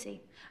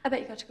privacy. I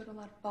bet you got to go to a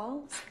lot of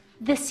balls.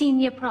 The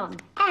senior prom.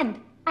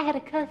 And I had a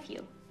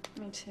curfew.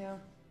 Me too.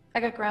 I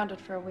got grounded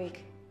for a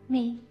week.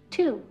 Me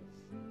too.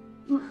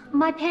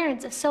 My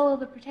parents are so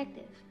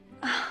overprotective.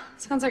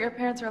 Sounds like our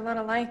parents are a lot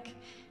alike.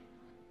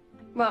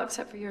 Well,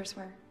 except for yours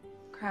wear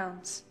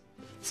crowns.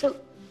 So,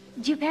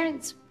 do your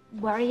parents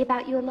worry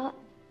about you a lot?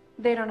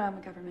 They don't know I'm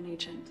a government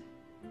agent.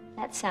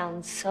 That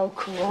sounds so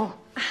cool.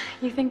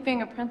 You think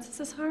being a princess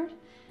is hard?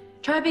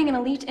 Try being an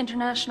elite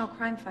international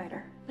crime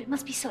fighter. But it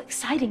must be so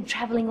exciting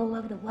traveling all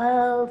over the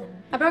world and...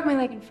 I broke my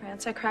leg in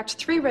France. I cracked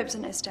 3 ribs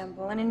in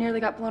Istanbul, and I nearly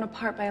got blown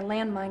apart by a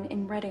landmine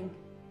in Reading.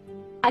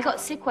 I got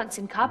sick once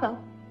in Cabo.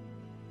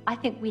 I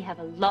think we have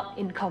a lot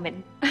in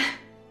common.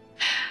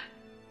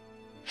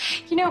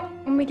 You know,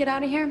 when we get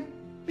out of here,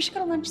 we should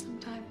go to lunch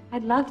sometime.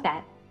 I'd love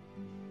that.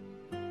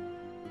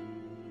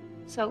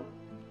 So,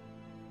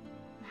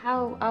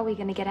 how are we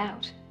gonna get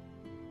out?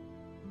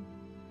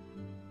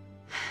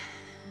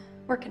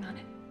 Working on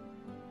it.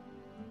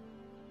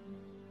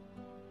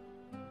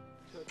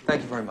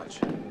 Thank you very much.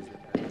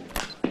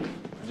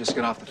 I just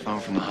got off the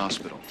phone from the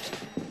hospital.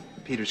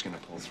 Peter's gonna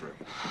pull through.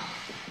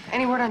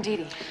 Any word on Dee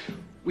Dee?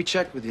 We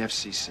checked with the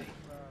FCC.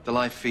 The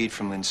live feed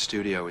from Lynn's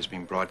studio is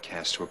being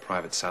broadcast to a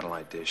private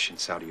satellite dish in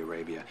Saudi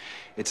Arabia.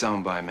 It's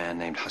owned by a man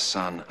named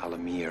Hassan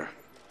Al-Amir.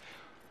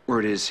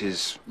 Word is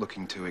he's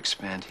looking to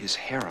expand his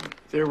harem.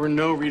 There were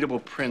no readable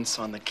prints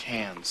on the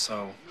can,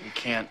 so we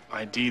can't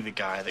ID the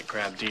guy that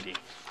grabbed Dee Dee.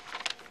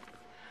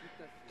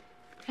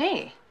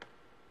 Hey,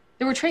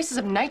 there were traces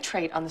of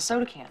nitrate on the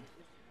soda can.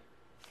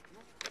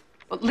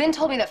 Well, Lynn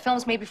told me that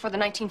films made before the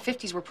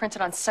 1950s were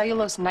printed on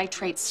cellulose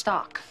nitrate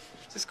stock.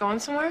 Is this going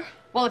somewhere?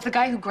 Well, if the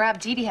guy who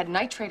grabbed Dee Dee had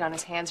nitrate on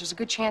his hands, there's a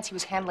good chance he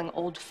was handling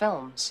old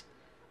films.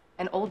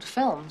 And old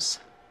films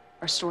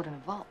are stored in a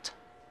vault.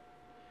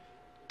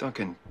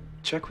 Duncan,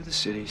 check with the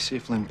city, see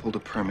if Lynn pulled a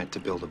permit to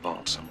build a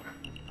vault somewhere.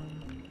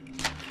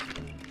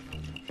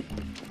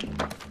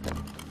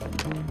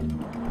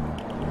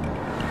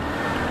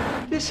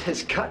 This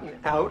has gotten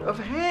out of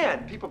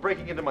hand. People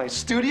breaking into my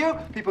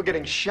studio, people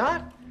getting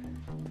shot.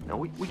 No,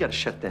 we gotta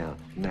shut down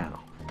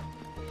now.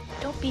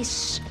 Don't be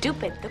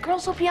stupid. The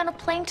girls will be on a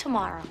plane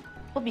tomorrow.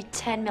 We'll be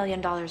 $10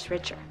 million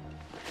richer.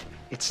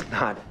 It's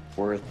not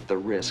worth the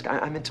risk.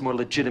 I'm into more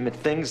legitimate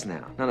things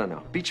now.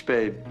 No. Beach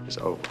Babe is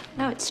over.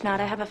 No, it's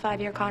not. I have a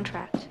 5-year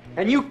contract.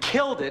 And you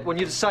killed it when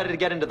you decided to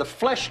get into the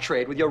flesh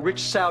trade with your rich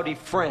Saudi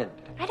friend.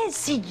 I didn't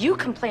see you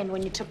complain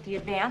when you took the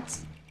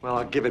advance. Well,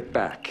 I'll give it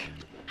back.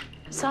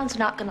 Hassan's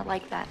not gonna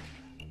like that.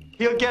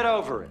 He'll get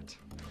over it.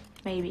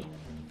 Maybe.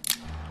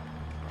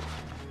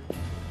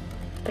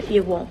 But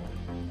you won't.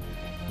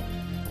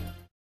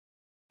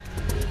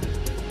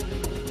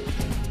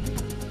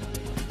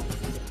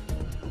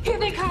 Here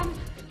they come.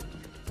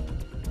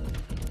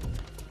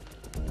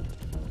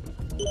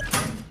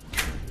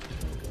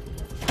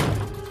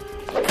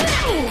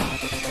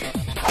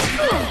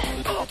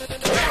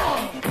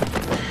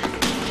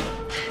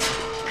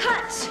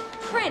 Cut!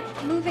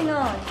 Print! Moving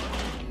on.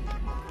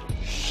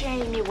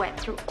 Shame you went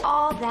through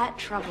all that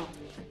trouble.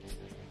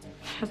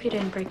 Hope you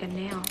didn't break a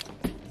nail.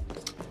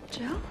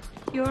 Joe?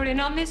 You're in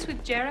on this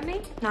with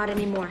Jeremy? Not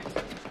anymore.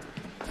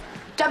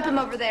 Dump him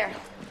over there.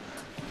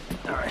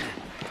 All right.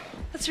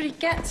 That's what he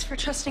gets for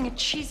trusting a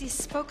cheesy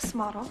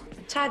spokesmodel.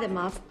 Tie them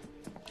up.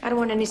 I don't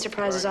want any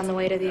surprises on the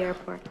way to the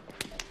airport.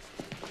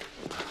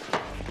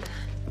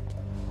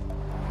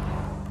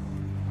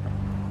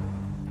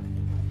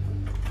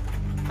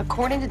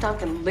 According to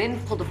Duncan, Lynn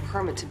pulled a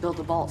permit to build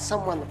a vault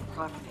somewhere on the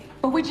property.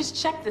 But we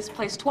just checked this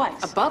place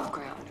twice. Above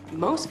ground.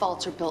 Most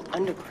vaults are built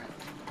underground.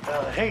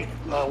 Hey,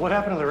 what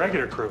happened to the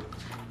regular crew?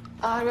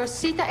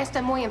 Rosita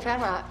está muy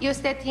enferma y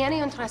usted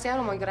tiene un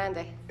trasero muy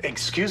grande.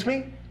 Excuse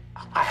me?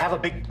 I have a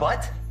big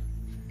butt?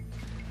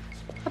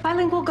 A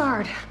bilingual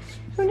guard.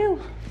 Who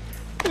knew?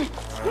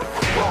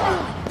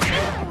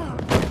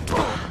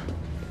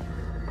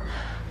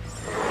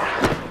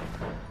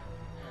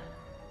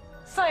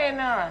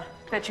 Sayonara.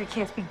 Bet you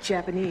can't speak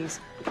Japanese.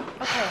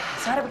 Okay,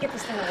 so how do we get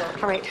this thing to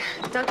work? All right,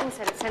 Duncan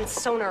said it sends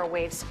sonar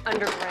waves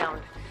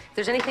underground. If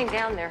there's anything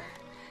down there,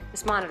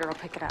 this monitor will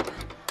pick it up.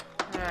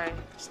 All right,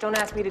 just don't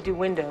ask me to do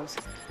windows.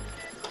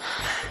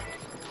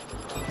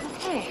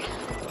 Okay.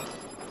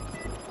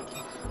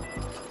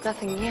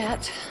 Nothing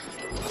yet.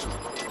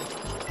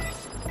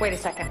 Wait a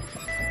second.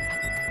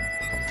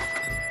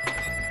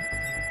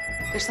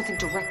 There's something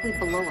directly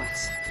below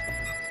us.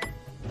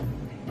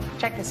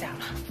 Check this out.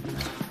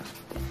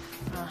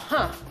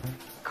 Uh-huh.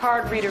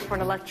 Card reader for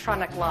an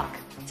electronic lock.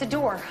 It's a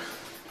door.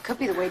 Could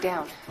be the way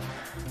down.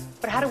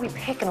 But how do we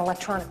pick an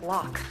electronic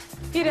lock?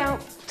 You know,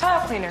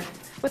 tile cleaner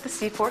with a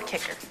C4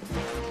 kicker.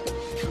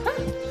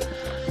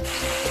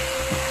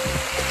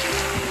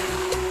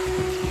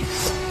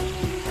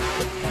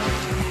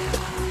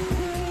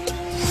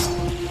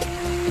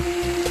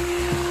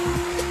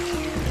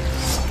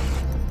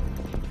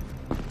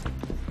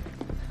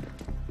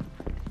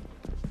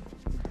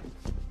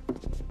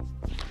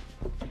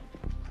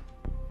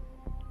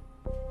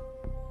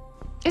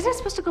 Isn't it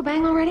supposed to go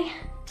bang already?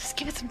 Just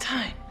give it some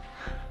time.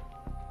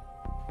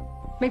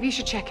 Maybe you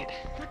should check it.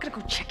 I'm not gonna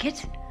go check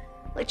it.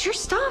 It's your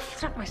stuff.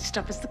 It's not my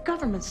stuff, it's the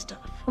government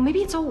stuff. Well,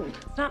 maybe it's old.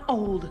 It's not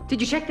old.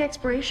 Did you check the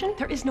expiration?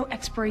 There is no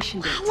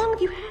expiration date. How long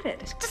have you had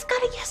it? I just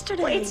got it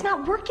yesterday. Well, it's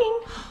not working.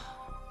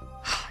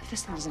 If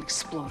this thing doesn't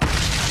explode.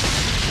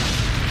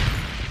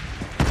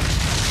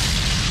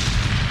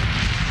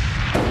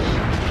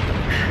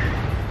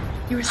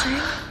 You were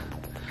saying?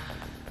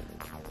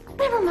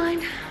 Never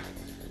mind.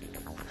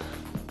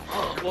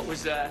 Oh, what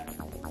was that?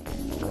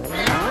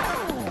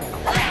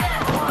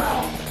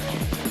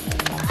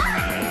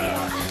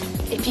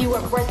 If you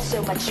weren't worth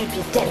so much, you'd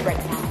be dead right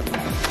now.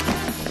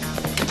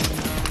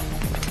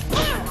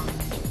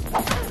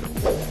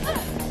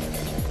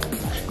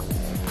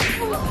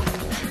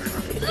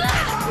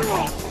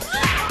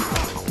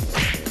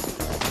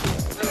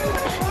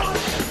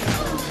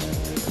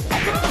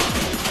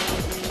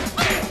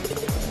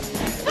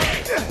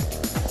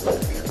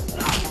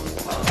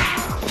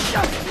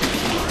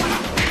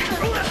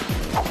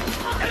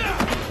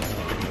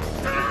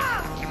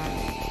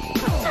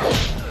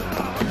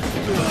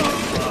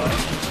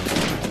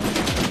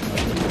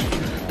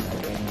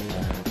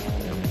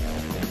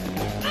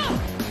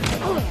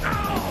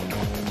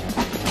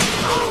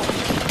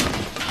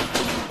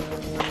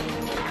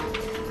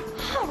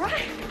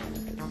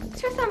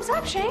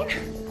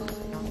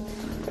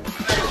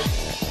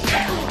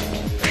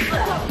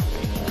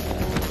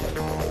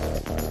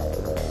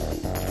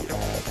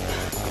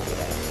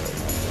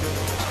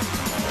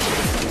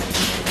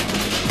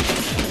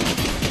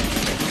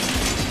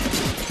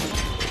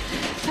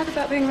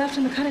 Being left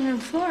on the cutting room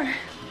floor.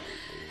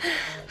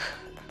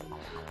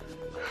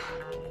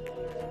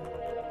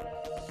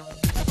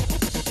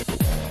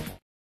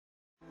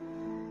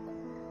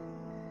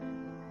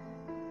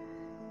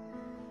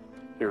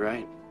 You're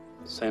right.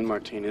 San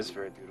Martin is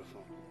very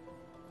beautiful.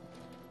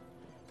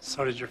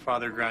 So did your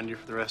father ground you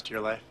for the rest of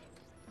your life?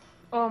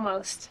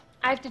 Almost.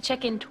 I have to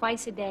check in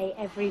twice a day,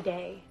 every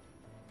day.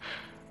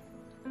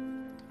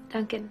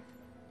 Duncan.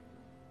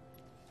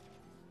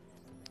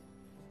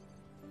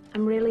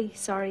 I'm really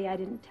sorry I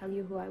didn't tell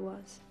you who I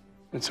was.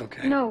 It's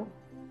okay. No,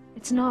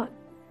 it's not.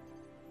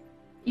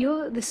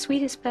 You're the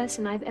sweetest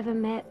person I've ever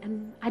met,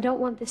 and I don't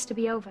want this to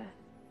be over.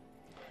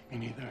 Me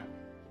neither.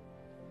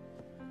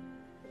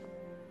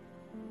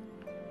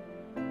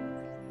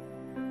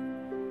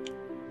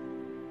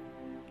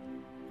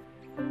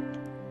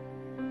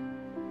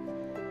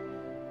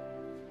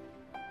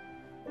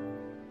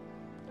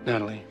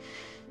 Natalie.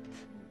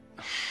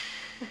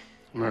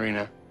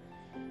 Marina.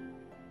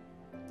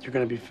 You're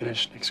gonna be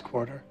finished next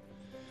quarter,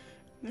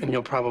 and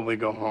you'll probably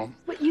go home.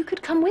 But you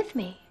could come with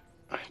me.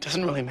 It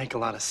doesn't really make a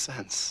lot of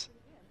sense.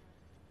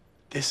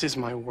 This is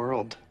my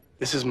world.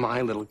 This is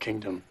my little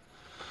kingdom.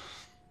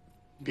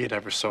 Be it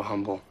ever so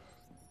humble.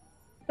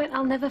 But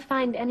I'll never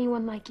find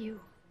anyone like you.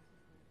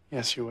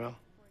 Yes, you will.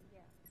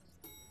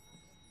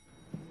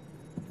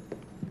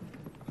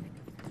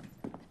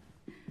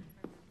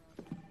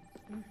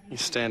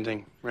 He's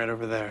standing right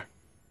over there.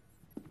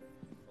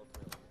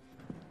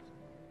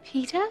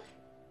 Peter?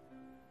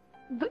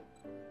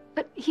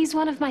 But he's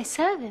one of my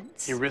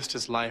servants. He risked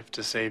his life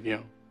to save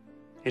you.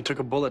 He took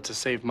a bullet to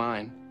save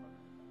mine.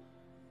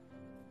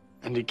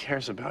 And he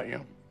cares about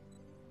you.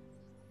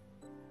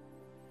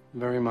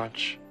 Very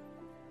much.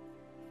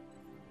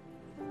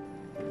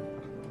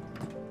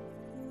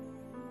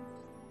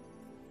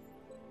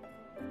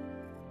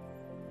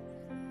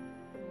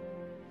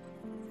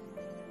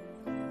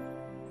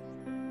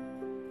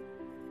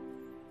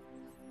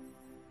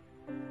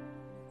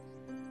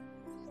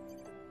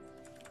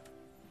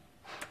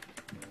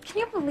 Can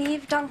you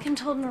believe Duncan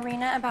told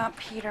Marina about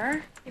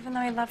Peter, even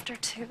though he loved her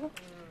too?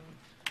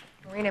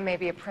 Marina may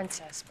be a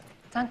princess, but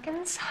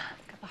Duncan's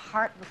got the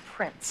heart of a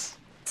prince.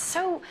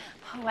 So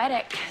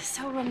poetic,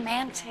 so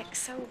romantic,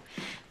 so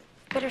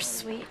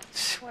bittersweet.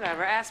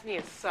 Whatever, ask me,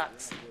 it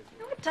sucks.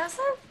 No, it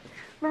doesn't.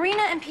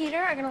 Marina and Peter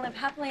are gonna live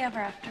happily ever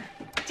after.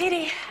 Dee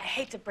Dee, I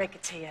hate to break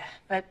it to you,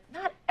 but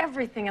not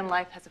everything in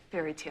life has a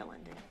fairy tale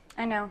ending.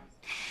 I know.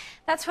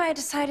 That's why I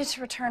decided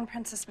to return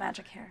Princess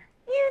Magic hair.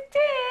 You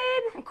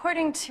did!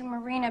 According to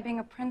Marina, being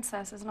a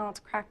princess isn't all it's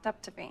cracked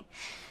up to be.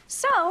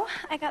 So,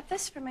 I got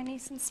this for my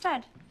niece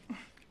instead.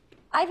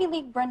 Ivy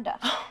League Brenda.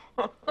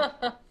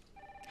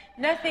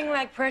 Nothing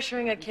like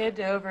pressuring a kid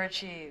to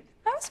overachieve.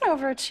 I was an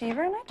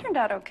overachiever, and I turned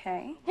out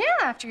okay. Yeah,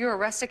 after you were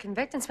arrested,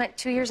 convicted, and spent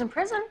 2 years in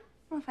prison.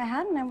 Well, if I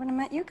hadn't, I wouldn't have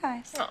met you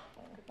guys. Oh.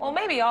 Well,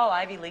 maybe all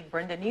Ivy League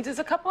Brenda needs is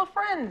a couple of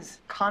friends.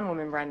 Con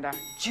woman Brenda.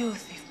 Jewel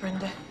thief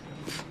Brenda.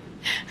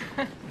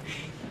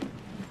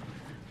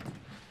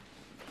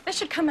 This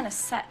should come in a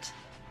set.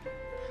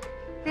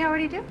 They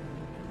already do?